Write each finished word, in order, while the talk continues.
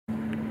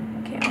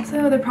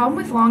So the problem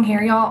with long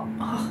hair, y'all,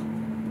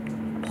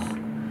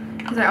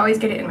 because I always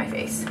get it in my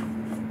face.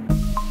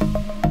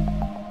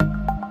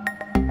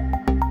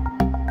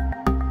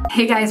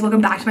 Hey guys, welcome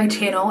back to my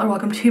channel, or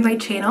welcome to my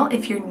channel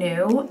if you're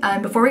new.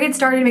 Before we get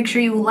started, make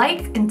sure you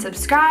like and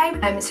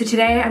subscribe. So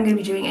today I'm gonna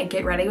be doing a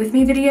get ready with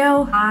me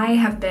video. I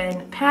have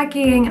been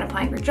packing and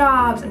applying for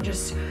jobs and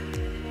just,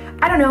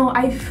 I don't know,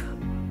 I've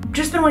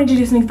just been wanting to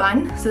do something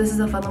fun. So this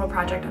is a fun little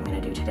project I'm gonna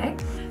do today.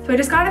 So I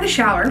just got out of the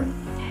shower,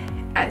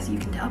 as you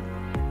can tell.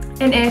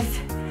 And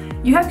if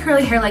you have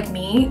curly hair like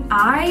me,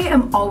 I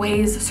am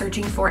always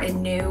searching for a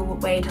new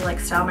way to like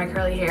style my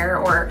curly hair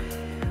or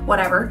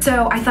whatever.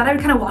 So I thought I would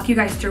kind of walk you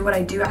guys through what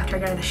I do after I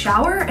get out of the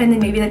shower, and then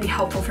maybe that'd be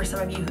helpful for some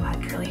of you who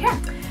have curly hair.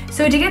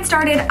 So to get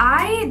started,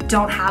 I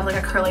don't have like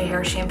a curly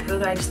hair shampoo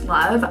that I just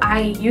love.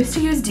 I used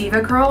to use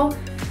DevaCurl.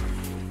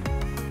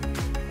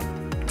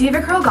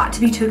 DevaCurl got to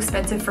be too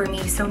expensive for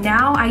me, so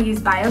now I use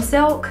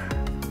Biosilk.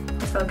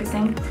 It's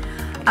focusing.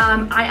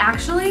 I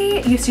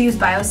actually used to use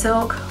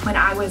Biosilk when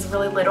I was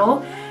really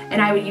little, and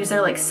I would use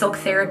their like Silk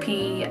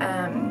Therapy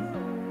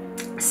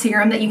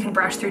serum that you can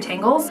brush through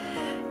tangles.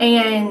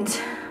 And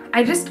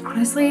I just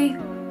honestly,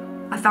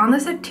 I found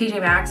this at TJ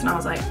Maxx and I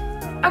was like,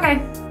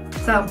 okay.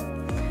 So,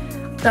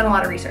 done a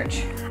lot of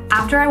research.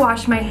 After I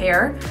wash my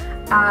hair,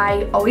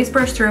 I always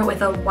brush through it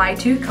with a wide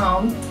tooth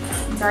comb.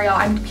 I'm sorry y'all,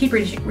 I keep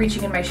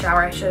reaching in my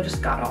shower. I should have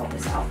just got all of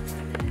this out.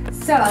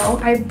 So,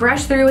 I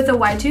brush through with a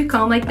wide tooth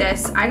comb like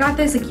this. I got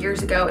this like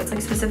years ago. It's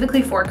like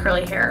specifically for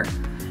curly hair.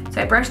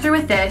 So I brush through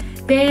with this.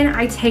 Then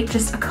I take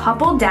just a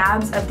couple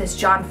dabs of this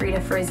John Frieda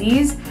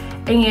Frizzies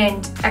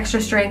and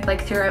extra strength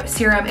like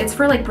serum. It's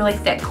for like really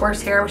thick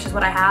coarse hair, which is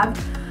what I have.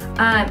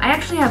 I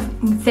actually have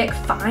thick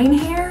fine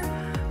hair,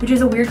 which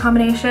is a weird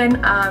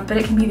combination, but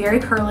it can be very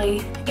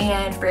curly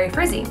and very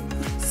frizzy.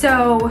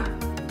 So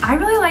I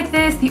really like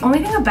this. The only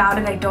thing about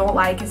it I don't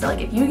like is that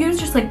like if you use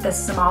just like the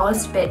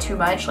smallest bit too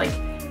much, like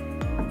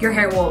your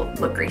hair will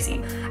look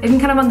greasy. I've been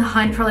kind of on the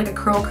hunt for like a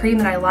curl cream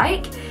that I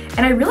like,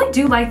 and I really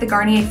do like the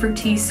Garnier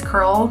Fructis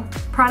curl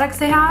products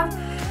they have.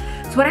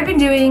 So what I've been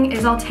doing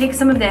is I'll take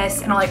some of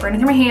this and I'll like run it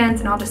through my hands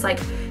and I'll just like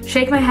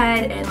shake my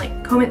head and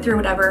like comb it through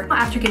whatever.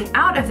 After getting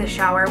out of the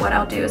shower, what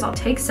I'll do is I'll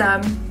take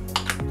some,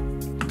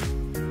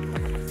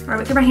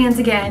 rub it through my hands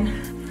again,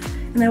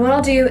 and then what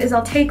I'll do is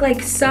I'll take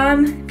like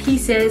some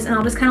pieces and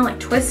I'll just kind of like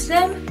twist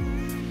them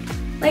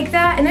like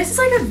that. And this is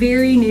like a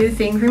very new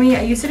thing for me.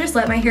 I used to just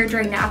let my hair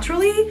dry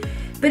naturally,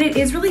 but it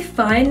is really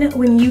fun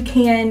when you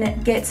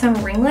can get some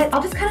ringlets.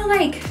 I'll just kind of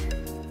like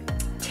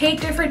take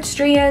different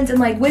strands and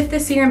like with the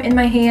serum in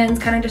my hands,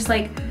 kind of just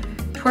like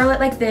twirl it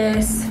like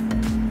this.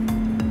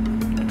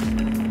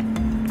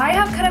 I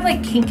have kind of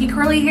like kinky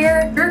curly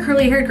hair. If you're a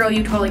curly haired girl,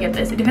 you totally get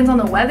this. It depends on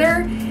the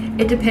weather.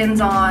 It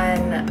depends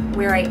on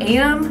where I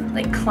am,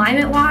 like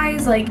climate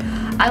wise. Like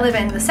I live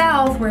in the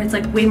South where it's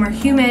like way more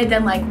humid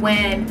than like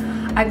when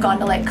I've gone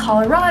to like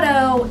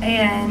Colorado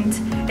and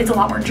it's a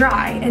lot more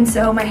dry. And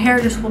so my hair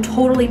just will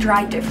totally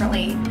dry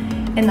differently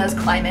in those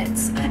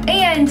climates.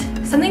 And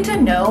something to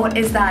note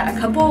is that a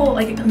couple,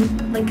 like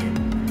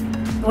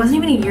it wasn't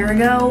even a year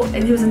ago,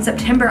 it was in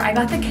September, I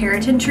got the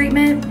keratin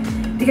treatment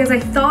because I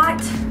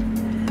thought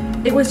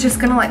it was just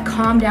gonna like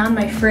calm down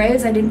my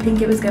frizz. I didn't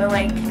think it was gonna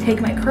like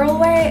take my curl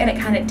away, and it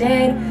kind of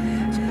did.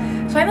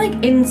 So I'm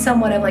like in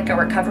somewhat of like a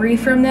recovery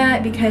from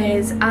that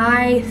because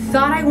I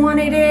thought I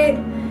wanted it,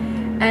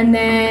 and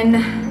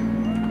then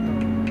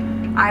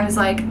I was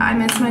like, I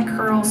miss my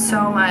curls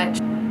so much.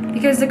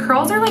 Because the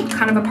curls are like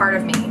kind of a part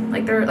of me.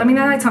 Like they're, I mean,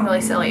 that might sound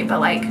really silly, but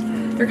like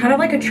they're kind of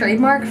like a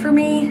trademark for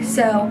me.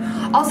 So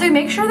also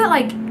make sure that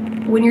like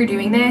when you're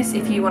doing this,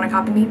 if you want to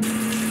copy me,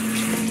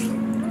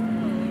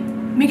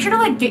 make sure to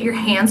like get your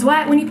hands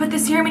wet when you put the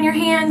serum in your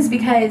hands,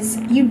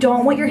 because you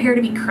don't want your hair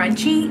to be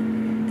crunchy.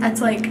 That's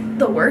like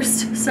the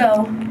worst.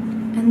 So,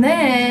 and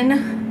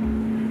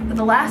then for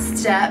the last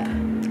step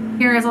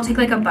here is I'll take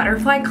like a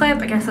butterfly clip.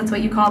 I guess that's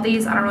what you call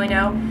these. I don't really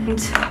know.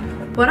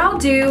 And what I'll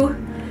do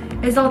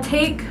is I'll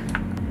take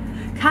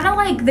kind of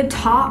like the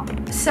top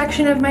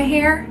section of my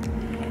hair,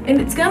 and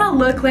it's gonna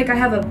look like I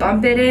have a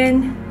bump it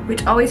in,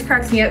 which always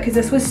cracks me up because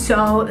this was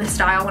so the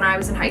style when I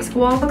was in high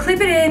school. I'll clip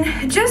it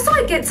in just so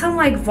I get some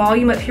like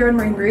volume up here on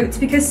my roots,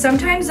 because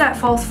sometimes that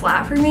falls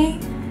flat for me.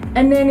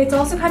 And then it's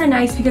also kind of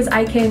nice because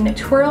I can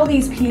twirl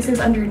these pieces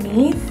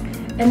underneath,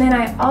 and then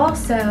I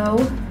also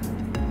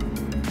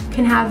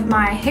can have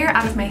my hair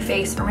out of my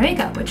face for my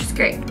makeup, which is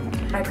great.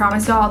 I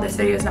promise y'all this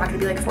video is not gonna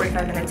be like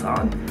 45 minutes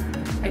long.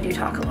 I do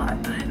talk a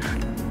lot,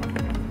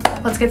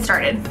 but let's get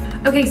started.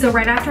 Okay, so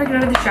right after I get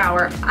out of the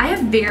shower, I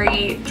have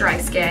very dry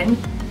skin,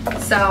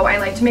 so I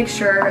like to make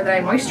sure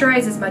that I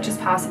moisturize as much as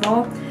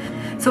possible.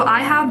 So I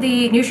have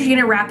the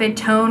Neutrogena Rapid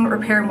Tone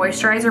Repair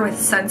Moisturizer with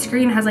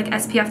sunscreen. It has like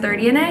SPF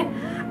 30 in it.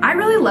 I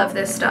really love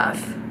this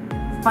stuff.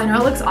 I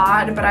know it looks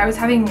odd, but I was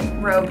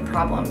having robe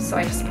problems, so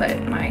I just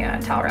put my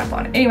towel wrap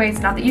on. Anyways,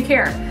 not that you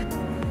care.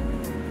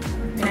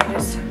 And I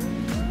just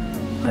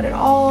put it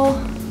all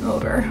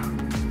over.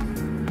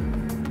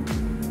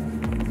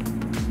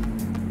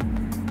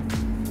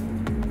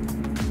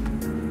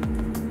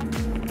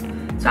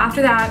 So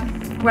after that,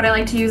 what I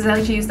like to use is I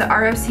like to use the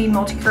RFC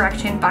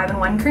Multi-Correction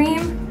 5-in-1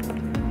 cream.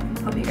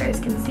 Hope you guys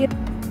can see it.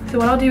 So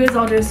what I'll do is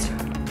I'll just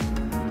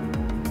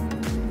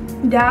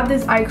dab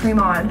this eye cream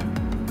on.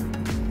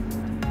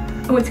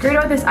 And what's great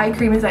about this eye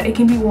cream is that it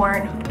can be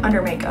worn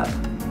under makeup.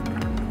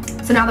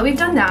 So now that we've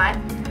done that,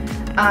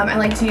 I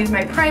like to use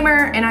my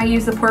primer, and I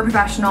use the Pore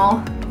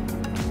Professional.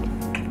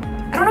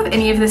 I don't know if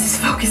any of this is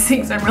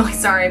focusing, so I'm really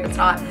sorry if it's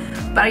not.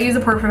 But I use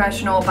the Pore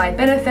Professional by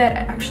Benefit.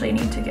 I actually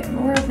need to get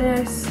more of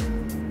this.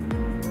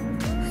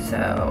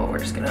 So we're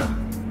just gonna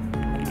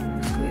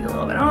squeeze a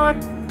little bit on.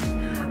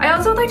 I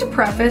also would like to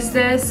preface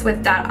this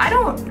with that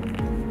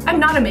I'm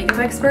not a makeup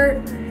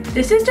expert.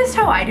 This is just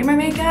how I do my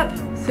makeup.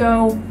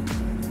 So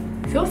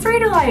feel free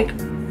to like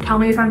tell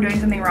me if I'm doing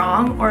something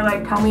wrong, or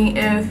like tell me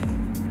if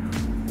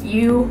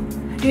you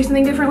do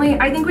something differently.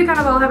 I think we kind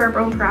of all have our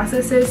own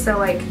processes, so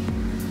like,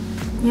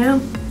 you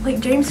know, like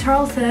James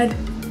Charles said,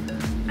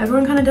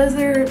 everyone kind of does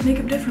their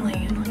makeup differently,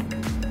 and like,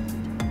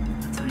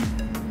 that's fine.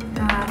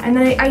 And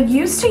then I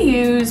used to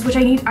use, which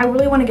I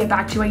really want to get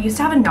back to, I used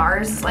to have a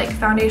NARS like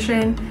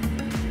foundation,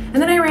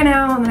 and then I ran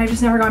out, and then I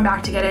just never gone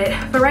back to get it.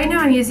 But right now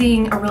I'm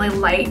using a really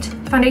light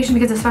foundation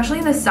because especially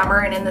in the summer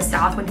and in the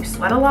South when you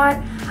sweat a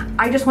lot,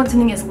 I just want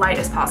something as light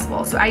as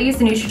possible. So I use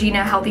the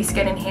Neutrogena Healthy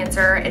Skin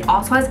Enhancer. It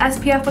also has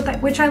SPF,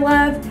 which I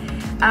love,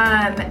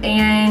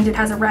 and it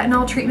has a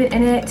retinol treatment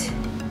in it.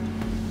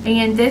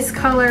 And this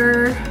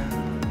color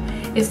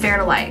is fair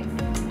to light.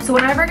 So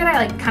whenever I get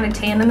like kind of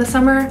tan in the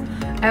summer,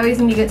 I always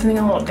need to get something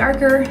a little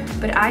darker,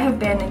 but I have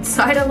been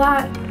inside a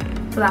lot,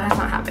 so that has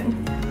not happened.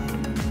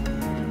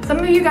 Some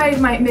of you guys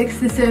might mix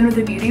this in with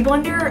a beauty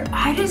blender.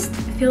 I just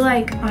feel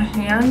like my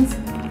hands,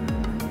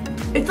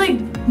 it's like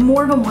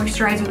more of a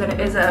moisturizer than it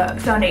is a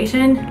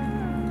foundation.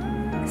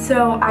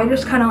 So I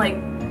just kind of like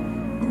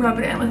rub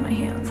it in with my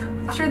hands.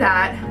 After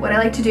that, what I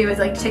like to do is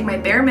like to take my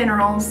Bare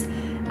Minerals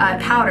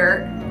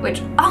powder,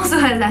 which also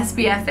has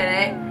SPF in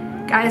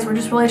it. Guys, we're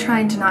just really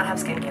trying to not have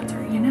skin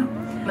cancer, you know?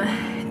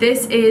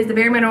 This is the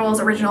Bare Minerals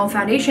Original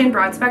Foundation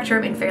Broad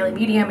Spectrum in Fairly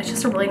Medium. It's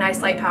just a really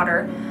nice light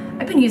powder.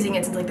 I've been using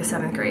it since like the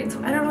 7th grade,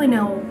 so I don't really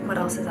know what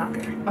else is out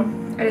there.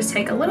 I just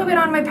take a little bit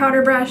on my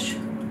powder brush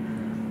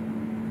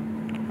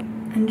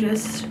and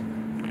just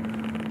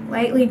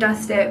lightly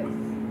dust it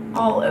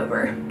all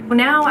over. Well,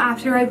 now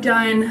after I've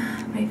done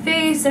my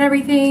face and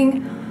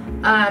everything,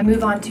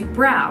 move on to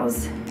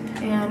brows.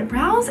 And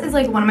brows is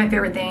like one of my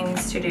favorite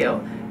things to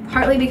do,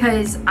 partly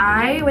because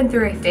I went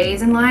through a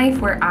phase in life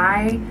where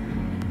I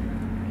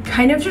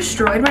kind of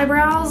destroyed my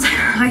brows.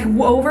 I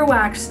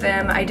overwaxed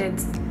them. I did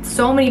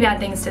so many bad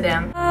things to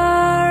them.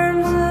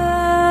 Arms of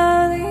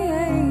the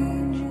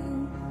angel,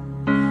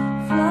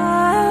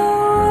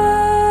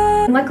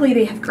 fly. And luckily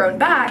they have grown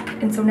back,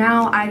 and so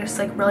now I just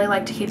like really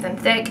like to keep them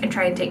thick and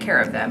try and take care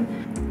of them.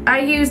 I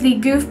use the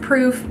Goof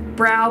Proof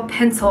Brow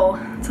Pencil.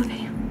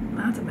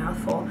 That's a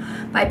mouthful.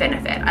 By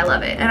Benefit. I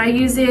love it. And I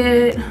use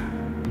it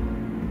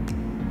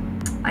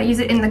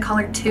in the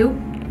color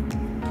 2.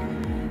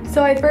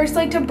 So I first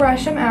like to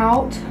brush them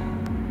out,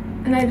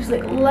 and I just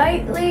like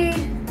lightly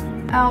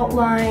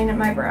outline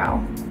my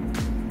brow.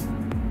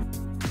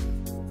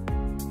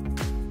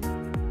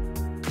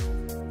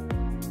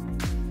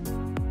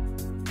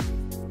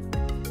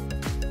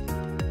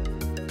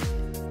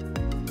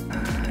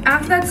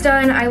 After that's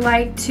done, I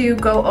like to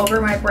go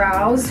over my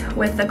brows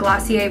with the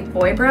Glossier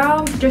Boy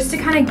Brow, just to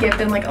kind of give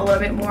them like a little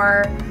bit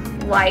more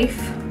life.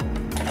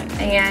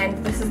 And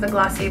this is the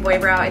Glossier Boy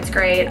Brow. It's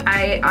great.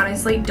 I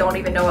honestly don't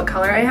even know what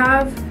color I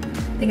have.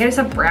 I think I just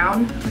have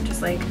brown, which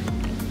is like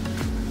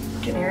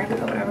generic, but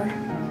whatever.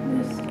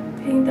 Just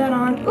paint that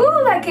on.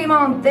 Ooh, that came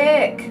on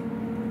thick.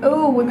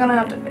 Ooh, we're gonna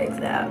have to fix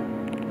that.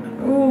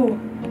 Ooh,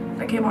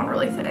 that came on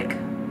really thick.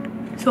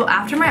 So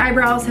after my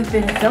eyebrows have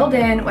been filled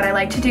in, what I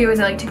like to do is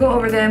I like to go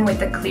over them with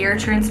the Clear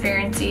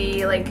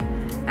Transparency like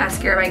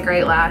mascara by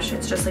Great Lash.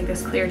 It's just like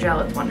this clear gel.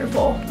 It's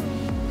wonderful.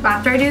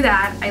 After I do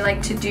that, I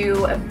like to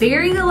do a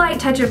very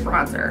light touch of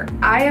bronzer.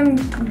 I am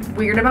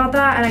weird about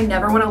that, and I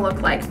never want to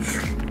look like,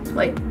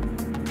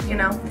 you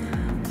know.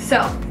 So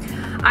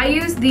I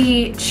use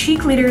the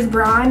Cheek Leaders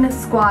Bronze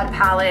Squad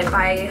palette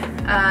by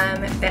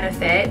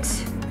Benefit,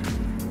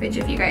 which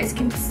if you guys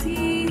can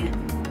see,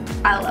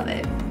 I love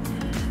it.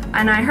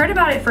 And I heard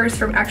about it first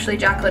from actually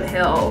Jaclyn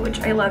Hill, which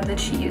I love that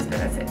she used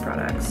Benefit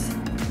products.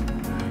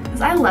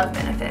 Because I love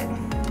Benefit.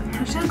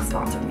 Hashtag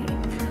sponsor me.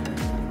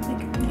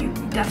 Like, you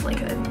definitely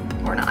could.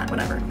 Or not,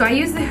 whatever. So I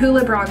use the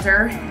Hoola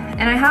bronzer,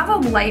 and I have a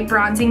light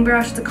bronzing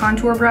brush, the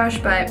contour brush,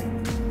 but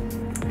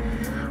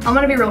I'm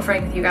gonna be real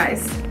frank with you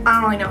guys. I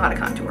don't really know how to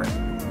contour.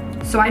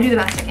 So I do the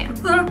best I can.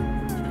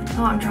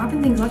 Oh, I'm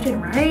dropping things left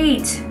and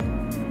right.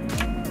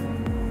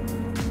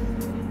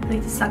 I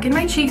like to suck in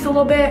my cheeks a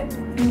little bit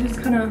and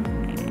just kind of.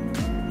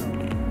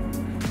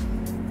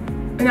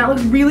 And that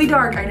looks really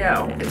dark, I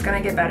know. It's gonna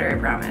get better, I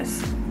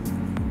promise.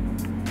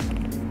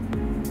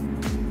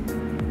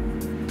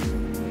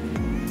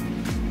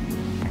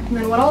 And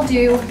then what I'll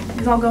do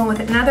is I'll go in with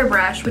another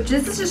brush, which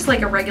this is just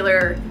like a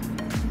regular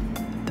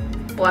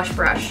blush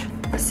brush.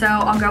 So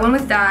I'll go in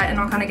with that, and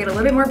I'll kind of get a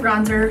little bit more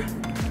bronzer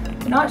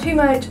not too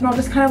much, and I'll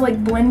just kind of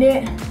like blend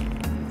it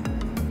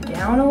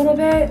down a little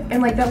bit.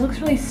 And like that looks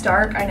really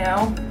stark, I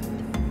know,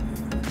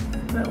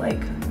 but like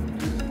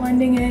just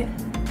blending it.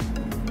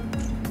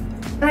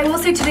 And I will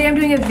say today I'm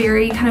doing a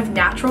very kind of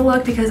natural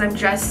look because I'm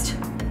just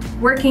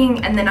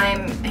working and then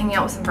I'm hanging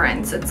out with some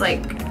friends. So it's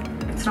like,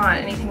 it's not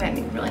anything that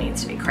really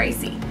needs to be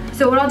crazy.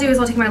 So what I'll do is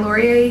I'll take my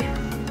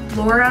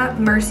Laura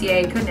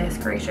Mercier, goodness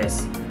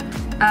gracious,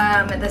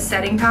 the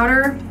setting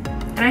powder.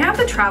 And I have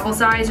the travel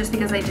size just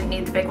because I didn't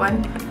need the big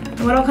one.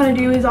 And what I'll kind of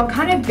do is I'll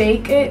kind of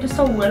bake it just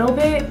a little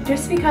bit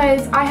just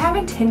because I have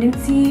a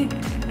tendency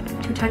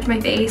to touch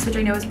my face, which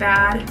I know is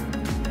bad.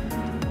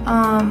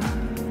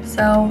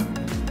 So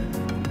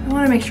I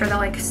want to make sure that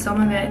like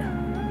some of it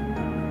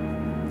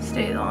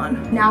stays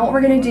on. Now what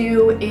we're going to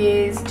do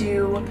is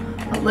do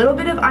a little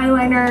bit of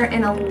eyeliner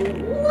and a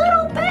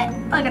little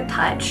bit, like a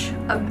touch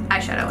of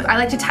eyeshadow. I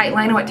like to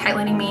tightline. What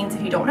tightlining means,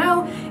 if you don't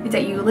know, is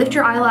that you lift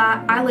your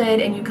eyelid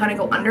and you kind of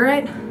go under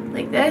it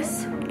like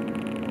this.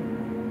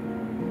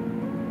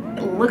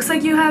 It looks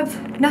like you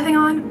have nothing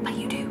on, but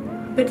you do.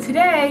 But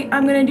today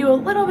I'm going to do a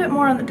little bit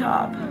more on the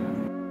top.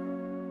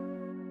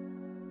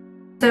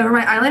 So for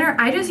my eyeliner,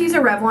 I just use a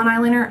Revlon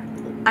eyeliner.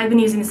 I've been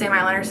using the same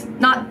eyeliners,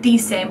 not the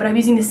same, but I'm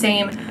using the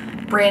same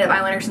brand of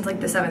eyeliner since like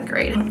the 7th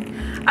grade.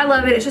 I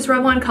love it. It's just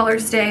Revlon Color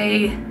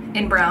Stay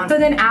in brown. So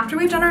then after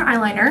we've done our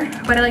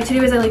eyeliner, what I like to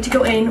do is I like to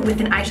go in with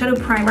an eyeshadow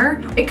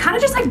primer. It kind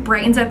of just like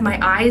brightens up my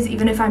eyes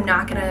even if I'm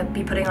not gonna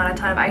be putting on a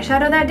ton of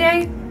eyeshadow that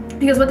day,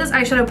 because what this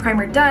eyeshadow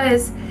primer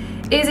does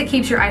is it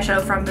keeps your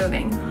eyeshadow from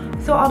moving.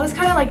 So I'll just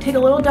kind of like take a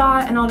little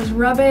dot and I'll just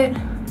rub it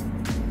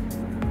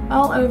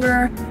all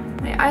over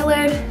my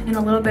eyelid and a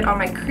little bit on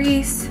my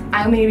crease.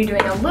 I'm going to be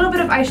doing a little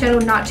bit of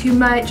eyeshadow, not too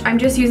much. I'm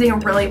just using a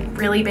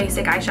really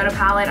basic eyeshadow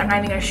palette. I'm not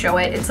even going to show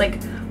it. It's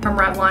like from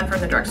Revlon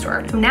from the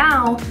drugstore. So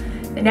now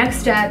the next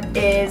step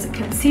is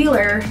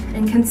concealer,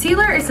 and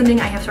concealer is something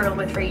I have struggled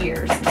with for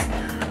years.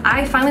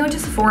 I finally went to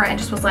Sephora and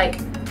just was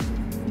like,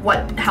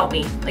 what helped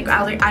me? Like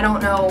I was like, I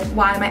don't know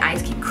why my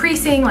eyes keep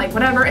creasing, like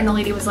whatever. And the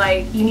lady was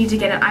like, you need to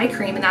get an eye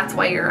cream, and that's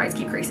why your eyes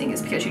keep creasing,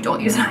 is because you don't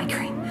use an eye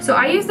cream. So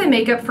I use the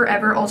Makeup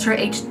Forever Ultra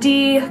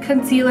HD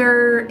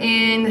concealer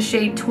in the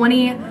shade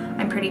 20.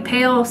 I'm pretty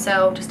pale,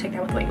 so just take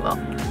that with what you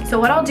will. So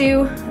what I'll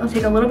do, I'll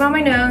take a little bit on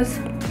my nose,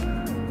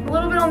 a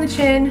little bit on the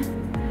chin,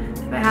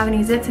 if I have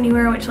any zits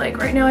anywhere, which like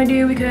right now I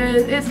do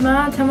because it's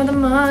my time of the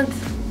month.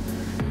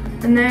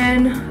 And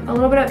then a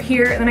little bit up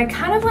here, and then I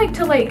kind of like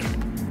to like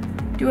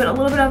do it a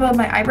little bit above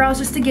my eyebrows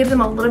just to give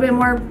them a little bit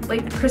more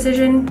like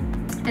precision.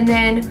 And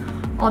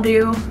then I'll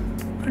do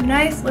a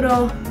nice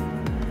little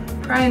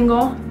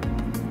triangle.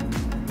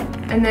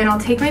 And then I'll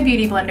take my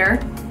beauty blender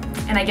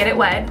and I get it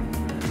wet.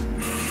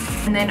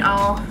 And then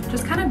I'll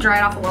just kind of dry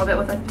it off a little bit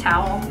with a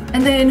towel.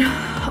 And then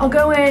I'll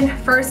go in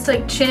first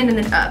like chin and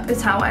then up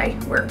is how I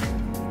work.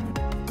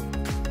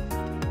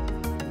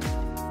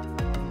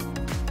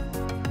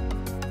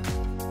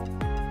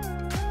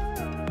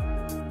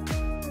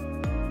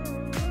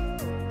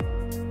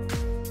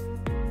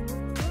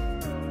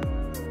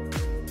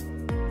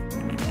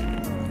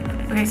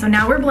 Okay, so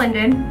now we're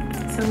blended.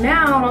 So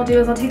now what I'll do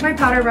is I'll take my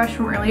powder brush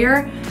from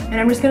earlier and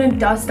I'm just gonna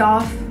dust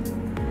off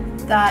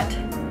that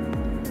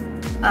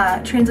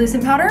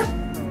translucent powder.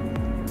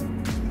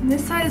 And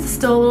this side is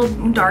still a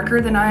little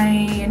darker than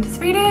I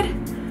anticipated.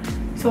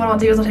 So what I'll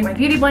do is I'll take my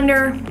beauty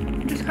blender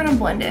and just kind of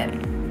blend it.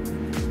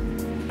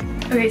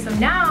 Okay, so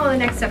now the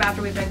next step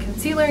after we've done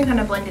concealer and kind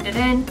of blended it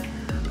in,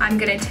 I'm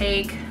gonna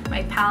take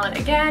my palette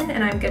again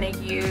and I'm gonna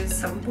use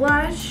some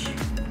blush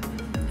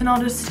and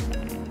I'll just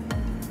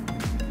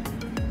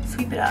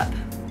sweep it up.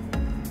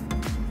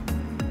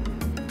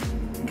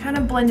 Kind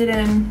of blend it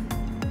in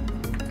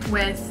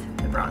with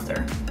the bronzer.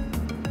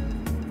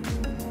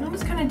 And I'll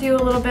just kind of do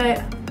a little bit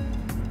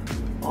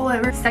all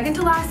over. Second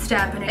to last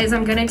step is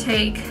I'm gonna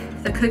take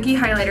the Cookie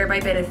Highlighter by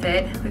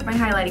Benefit with my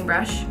highlighting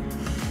brush,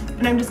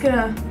 and I'm just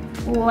gonna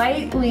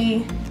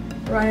lightly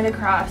run it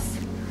across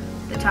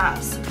the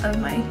tops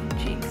of my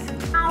cheeks.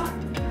 Now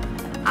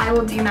I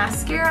will do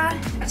mascara.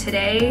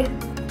 Today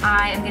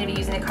I am gonna be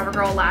using the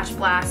CoverGirl Lash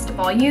Blast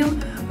Volume,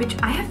 which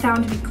I have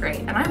found to be great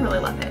and I really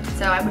love it,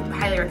 so I would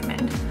highly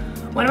recommend.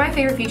 One of my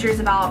favorite features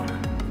about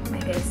my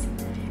face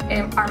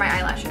are my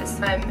eyelashes.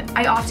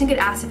 I often get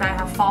asked if I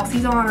have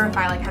falsies on or if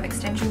I like have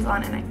extensions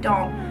on, and I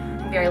don't.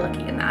 I'm very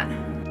lucky in that.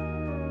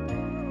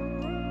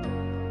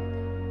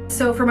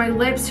 So for my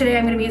lips today,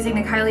 I'm going to be using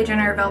the Kylie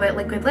Jenner Velvet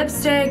Liquid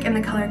Lipstick in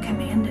the color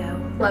Commando.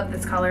 Love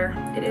this color.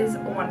 It is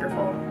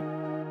wonderful.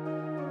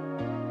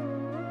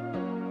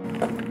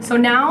 So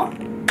now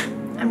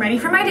I'm ready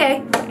for my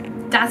day.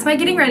 That's my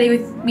getting ready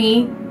with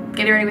me.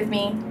 Getting ready with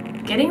me.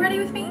 Getting ready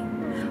with me?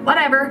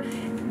 Whatever.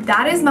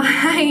 That is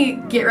my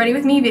get ready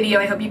with me video.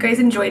 I hope you guys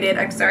enjoyed it.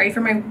 I'm sorry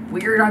for my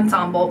weird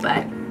ensemble,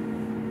 but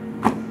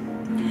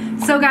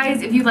so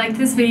guys, if you liked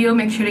this video,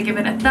 make sure to give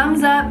it a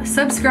thumbs up,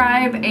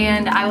 subscribe,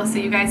 and I will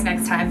see you guys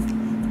next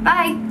time.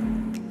 Bye!